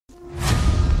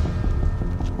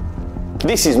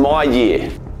This is my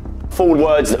year. 4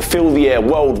 words that fill the air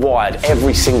worldwide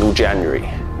every single January.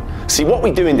 See, what we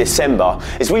do in December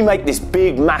is we make this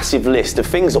big, massive list of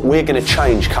things that we're going to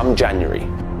change come January.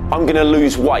 I'm going to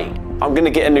lose weight. I'm going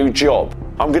to get a new job.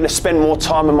 I'm going to spend more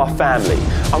time with my family.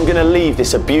 I'm going to leave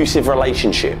this abusive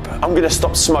relationship. I'm going to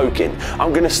stop smoking.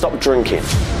 I'm going to stop drinking.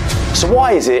 So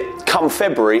why is it, come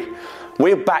February,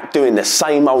 we're back doing the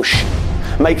same old shit?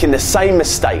 Making the same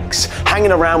mistakes,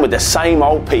 hanging around with the same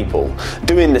old people,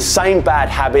 doing the same bad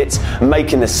habits,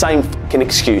 making the same fucking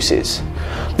excuses.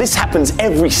 This happens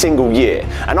every single year,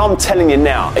 and I'm telling you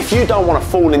now, if you don't want to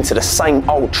fall into the same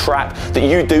old trap that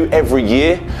you do every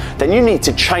year, then you need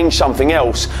to change something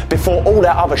else before all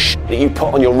that other shit that you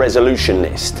put on your resolution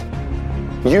list.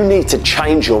 You need to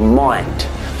change your mind.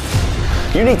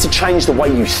 You need to change the way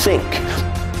you think,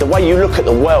 the way you look at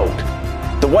the world,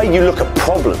 the way you look at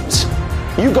problems.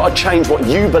 You've got to change what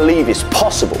you believe is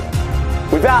possible.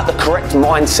 Without the correct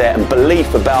mindset and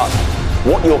belief about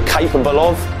what you're capable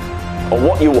of or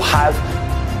what you will have,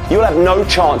 you'll have no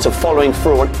chance of following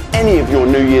through on any of your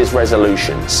New Year's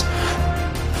resolutions.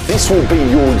 This will be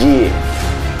your year.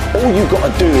 All you've got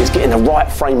to do is get in the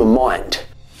right frame of mind.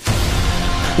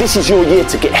 This is your year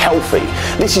to get healthy.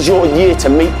 This is your year to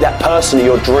meet that person of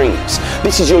your dreams.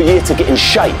 This is your year to get in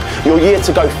shape. Your year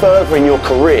to go further in your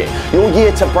career. Your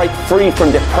year to break free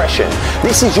from depression.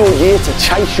 This is your year to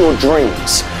chase your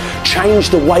dreams. Change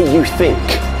the way you think.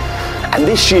 And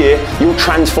this year, you'll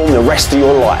transform the rest of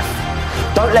your life.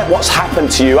 Don't let what's happened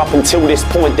to you up until this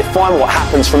point define what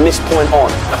happens from this point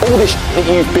on. All this that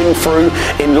you've been through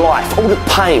in life, all the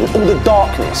pain, all the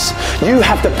darkness, you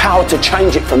have the power to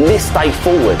change it from this day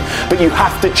forward, but you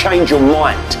have to change your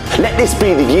mind. Let this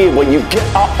be the year where you get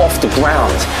up off the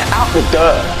ground, out the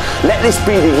dirt. Let this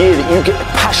be the year that you get the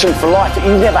passion for life that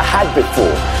you never had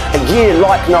before. A year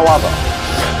like no other.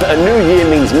 But a new year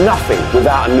means nothing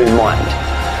without a new mind.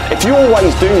 If you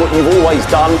always do what you've always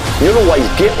done, you'll always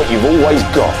get what you've always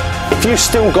got. If you've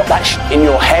still got that shit in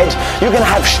your head, you're going to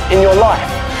have shit in your life.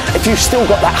 If you've still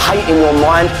got that hate in your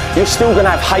mind, you're still going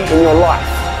to have hate in your life.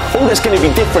 All that's going to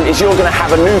be different is you're going to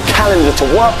have a new calendar to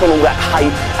work on all that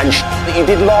hate and shit that you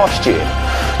did last year.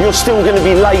 You're still going to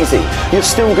be lazy. You're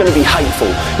still going to be hateful.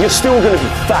 You're still going to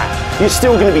be fat. You're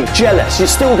still going to be jealous.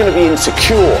 You're still going to be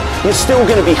insecure. You're still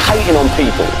going to be hating on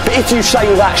people. But if you say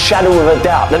without a shadow of a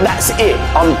doubt that that's it,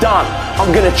 I'm done,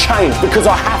 I'm going to change because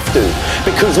I have to,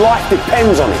 because life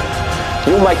depends on it,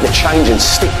 you'll make the change and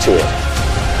stick to it.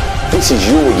 This is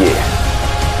your year.